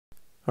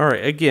All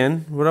right,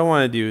 again, what I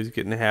want to do is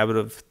get in the habit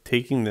of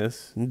taking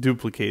this and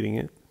duplicating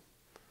it,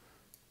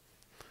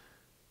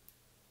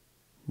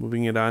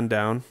 moving it on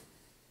down.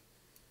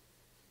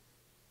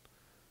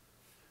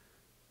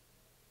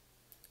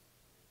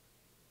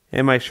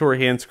 And my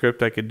shorthand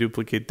script, I could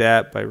duplicate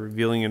that by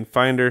revealing in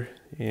Finder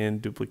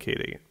and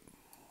duplicating it.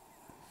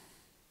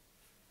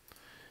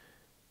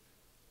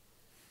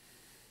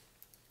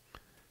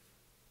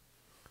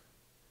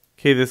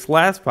 Okay, this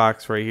last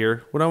box right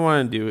here, what I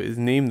want to do is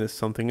name this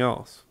something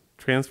else.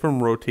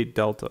 Transform rotate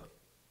delta.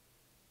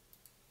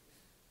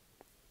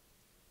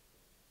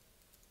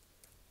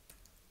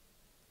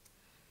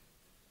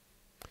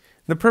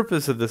 The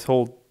purpose of this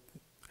whole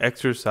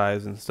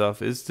exercise and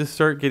stuff is to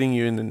start getting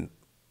you in the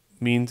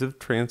means of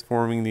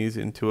transforming these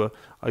into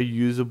a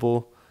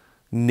usable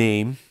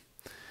name,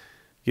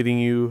 getting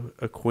you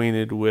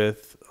acquainted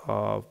with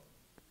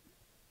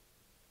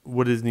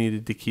what is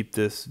needed to keep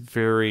this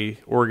very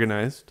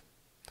organized,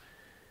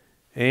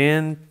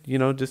 and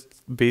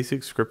just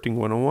basic scripting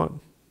 101.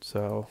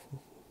 So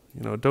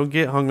don't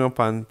get hung up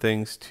on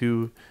things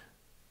too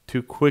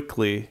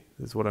quickly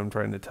is what I'm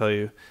trying to tell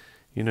you.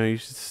 You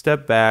should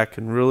step back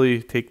and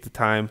really take the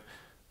time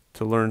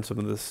to learn some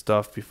of this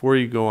stuff before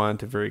you go on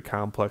to very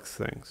complex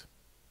things.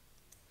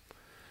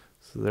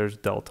 So there's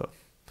delta.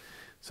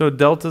 So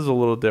delta is a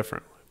little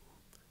different.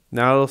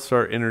 Now it'll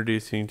start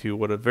introducing to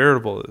what a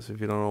variable is. If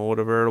you don't know what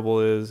a variable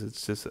is,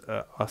 it's just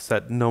a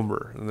set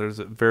number. And there's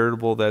a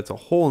variable that's a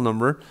whole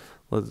number.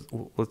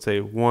 Let's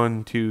say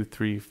 1, 2,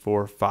 3,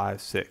 4,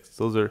 5, 6.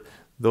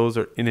 Those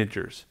are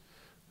integers.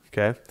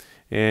 Okay?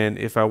 And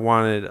if I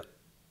wanted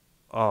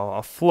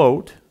a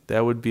float,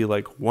 that would be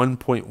like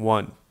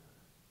 1.1,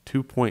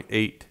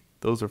 2.8.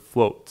 Those are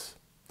floats.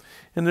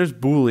 And there's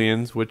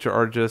booleans, which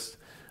are just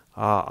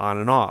on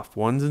and off,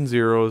 ones and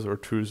zeros or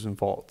trues and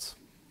false.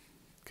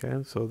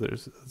 Okay, so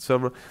there's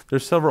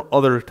several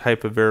other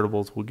type of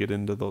variables. We'll get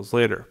into those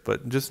later,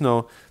 but just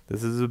know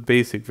this is a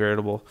basic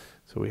variable,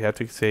 so we have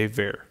to say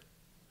var,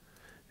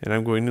 and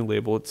I'm going to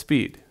label it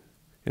speed,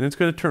 and it's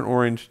going to turn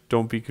orange.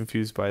 Don't be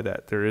confused by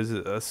that. There is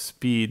a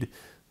speed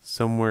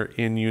somewhere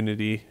in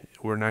Unity.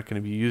 We're not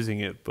going to be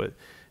using it, but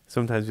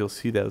sometimes you'll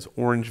see those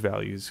orange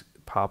values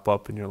pop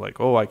up, and you're like,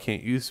 oh, I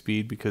can't use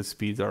speed because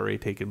speed's already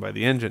taken by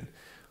the engine.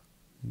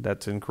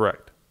 That's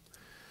incorrect.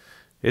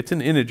 It's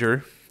an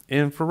integer.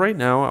 And for right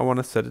now, I want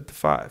to set it to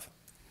 5.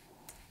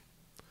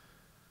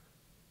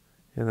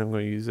 And I'm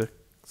going to use a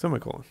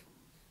semicolon.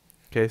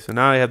 Okay, so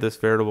now I have this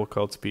variable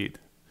called speed.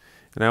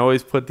 And I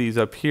always put these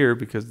up here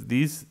because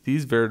these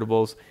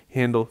variables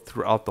handle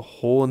throughout the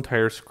whole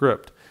entire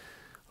script.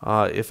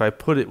 If I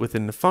put it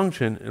within the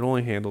function, it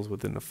only handles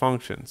within the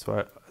function.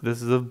 So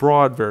this is a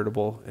broad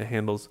variable. It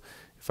handles,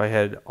 if I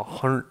had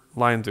 100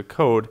 lines of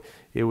code,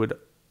 it would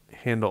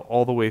handle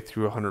all the way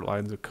through 100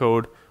 lines of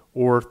code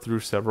or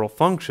through several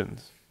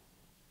functions.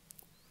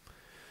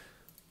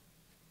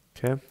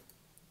 Okay,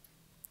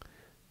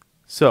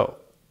 so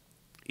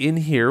in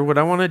here, what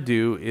I want to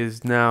do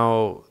is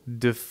now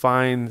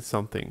define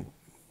something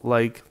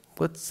like,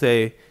 let's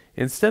say,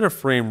 instead of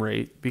frame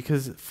rate,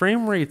 because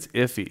frame rate's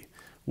iffy.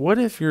 What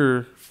if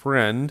your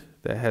friend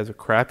that has a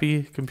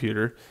crappy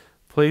computer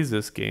plays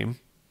this game,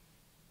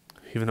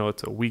 even though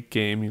it's a weak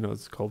game,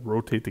 it's called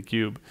Rotate the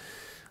Cube.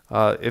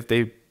 If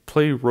they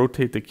play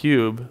Rotate the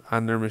Cube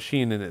on their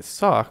machine and it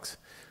sucks,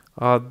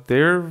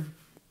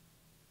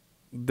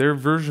 their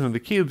version of the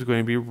cube is going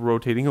to be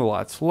rotating a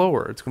lot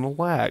slower. It's going to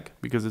lag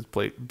because it's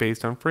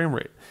based on frame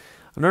rate.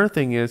 Another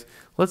thing is,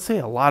 let's say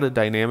a lot of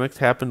dynamics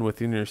happen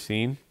within your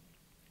scene.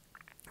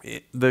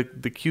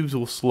 The cubes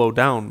will slow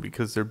down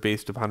because they're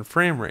based upon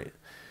frame rate.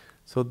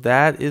 So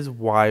that is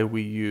why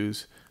we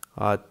use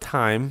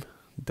time,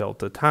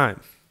 delta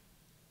time.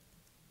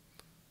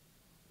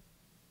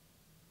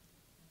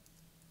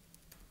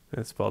 And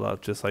it's spelled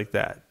out just like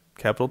that.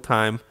 Capital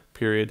time,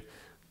 period,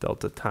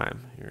 delta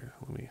time. Here,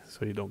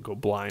 so you don't go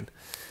blind.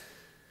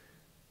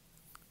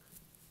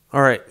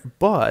 All right,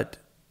 but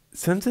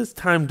since it's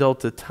time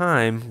delta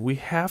time, we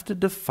have to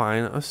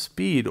define a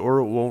speed or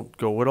it won't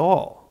go at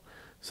all.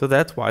 So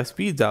that's why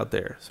speed's out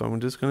there. So I'm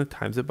just going to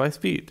times it by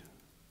speed.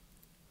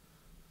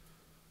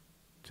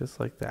 Just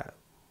like that.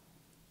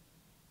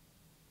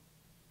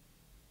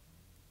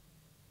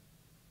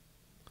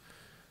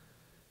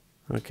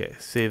 Okay,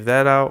 save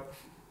that out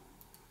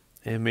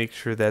and make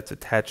sure that's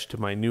attached to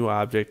my new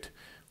object,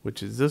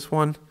 which is this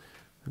one.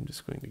 I'm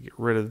just going to get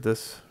rid of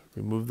this,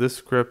 remove this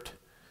script,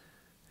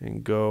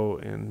 and go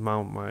and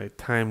mount my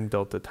time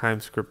delta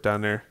time script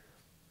down there.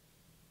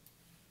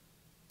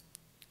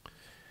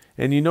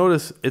 And you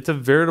notice it's a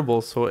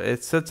variable, so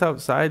it sits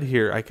outside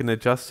here. I can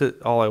adjust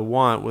it all I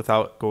want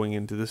without going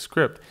into the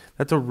script.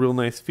 That's a real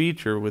nice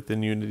feature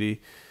within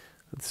Unity.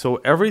 So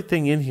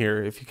everything in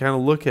here, if you kind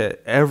of look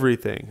at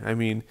everything, I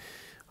mean,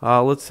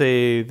 let's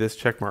say this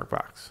checkmark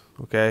box.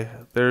 Okay,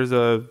 there's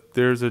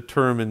a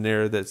term in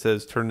there that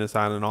says turn this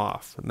on and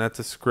off, and that's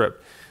a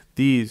script.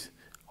 These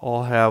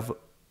all have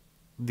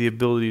the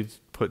ability to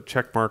put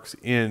check marks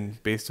in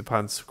based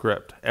upon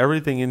script.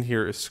 Everything in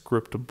here is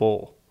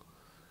scriptable.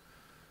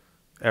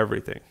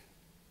 Everything.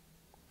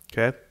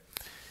 Okay.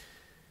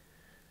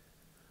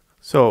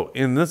 So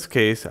in this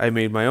case, I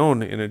made my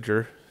own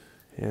integer,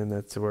 and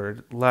that's where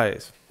it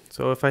lies.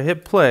 So if I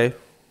hit play,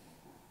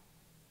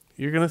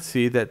 you're going to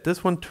see that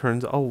this one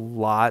turns a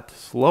lot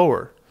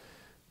slower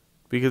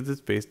because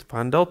it's based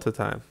upon delta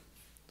time.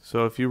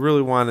 So if you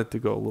really want it to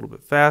go a little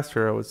bit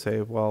faster, I would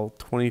say, well,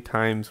 20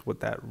 times what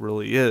that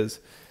really is.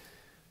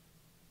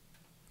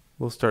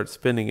 We'll start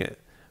spinning it.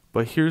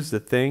 But here's the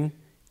thing.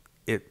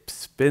 It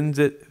spins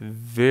it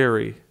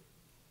very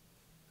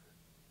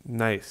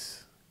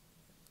nice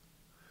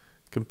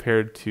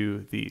compared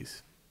to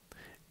these.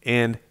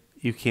 And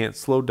you can't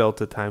slow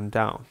delta time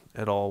down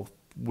at all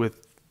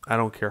with, I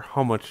don't care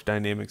how much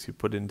dynamics you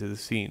put into the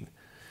scene.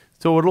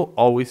 So it'll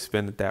always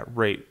spin at that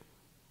rate.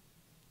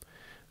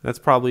 That's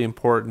probably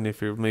important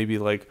if you're maybe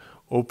like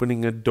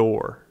opening a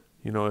door.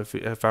 You know,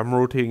 if I'm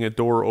rotating a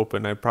door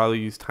open, I'd probably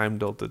use time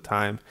delta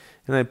time,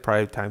 and I'd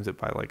probably times it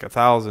by like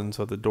 1,000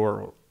 so the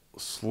door will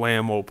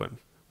slam open,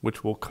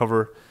 which will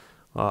cover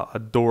a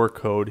door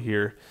code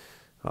here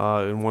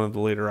in one of the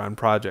later on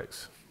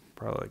projects.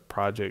 Probably like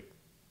project,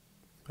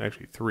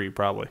 actually 3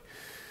 probably.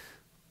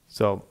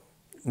 So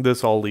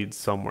this all leads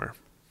somewhere.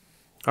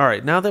 All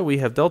right, now that we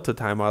have delta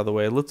time out of the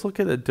way, let's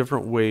look at a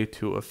different way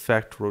to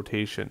affect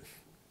rotation.